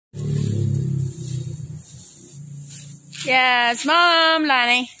Yes, Mom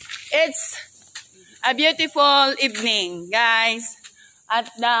Lani. It's a beautiful evening, guys. At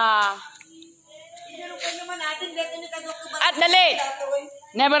the lake.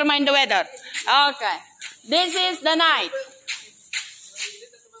 Never mind the weather. Okay. This is the night.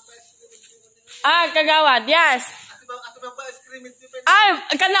 Kagawad. Yes.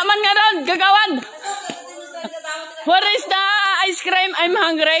 Kanaman nga ron. Kagawad. Where is the ice cream? I'm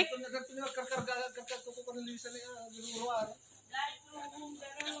hungry.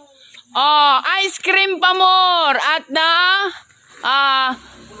 Oh, ice cream pa more at the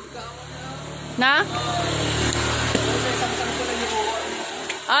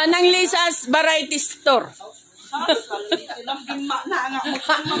Nang Lisa's Variety Store.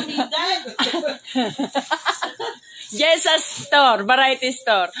 Jessa's Store, Variety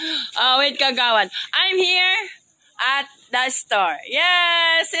Store. Wait, Kagawad. I'm here at the store.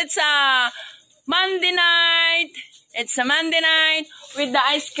 Yes, it's a Monday night. It's a Monday night with the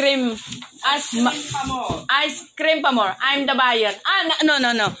ice cream. Ice cream pa more. I'm the buyer. No.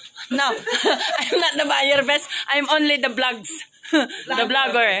 No. I'm not the buyer, best. I'm only the vlogs. The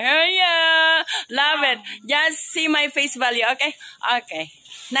vlogger. Yeah. Love it. Just see my face value, okay? Okay.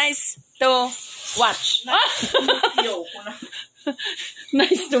 Nice to watch.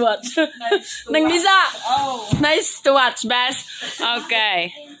 Nice to watch. Nang Lisa. Nice to watch, best.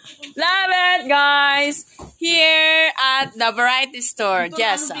 Okay. Love it, guys. Here at the Variety Store.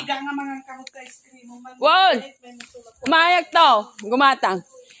 Jessa. Wow. Mayak to. Gumatang.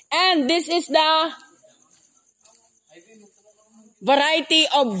 And this is the variety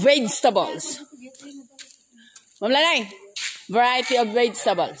of vegetables. Mamlalay. Variety of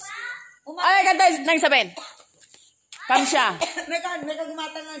vegetables. Ay, kanta nang sabihin. Kamsya.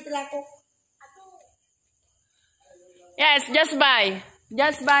 Yes, just buy.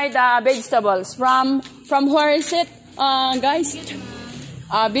 Just buy the vegetables from where is it, guys?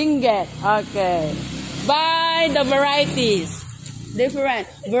 Binget. Okay. Buy the varieties. Different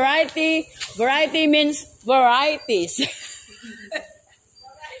variety. Variety means varieties.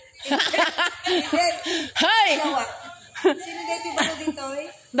 Hi.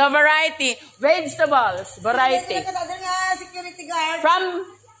 The variety vegetables. Variety.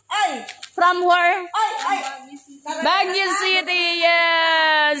 From where? Baguio City.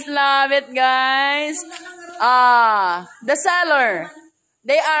 Yes, love it, guys. The seller.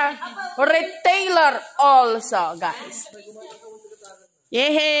 They are retailer also, guys.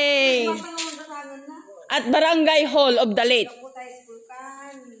 Yay! At Barangay Hall of the Lake.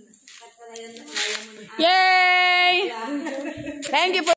 Yay! Thank you for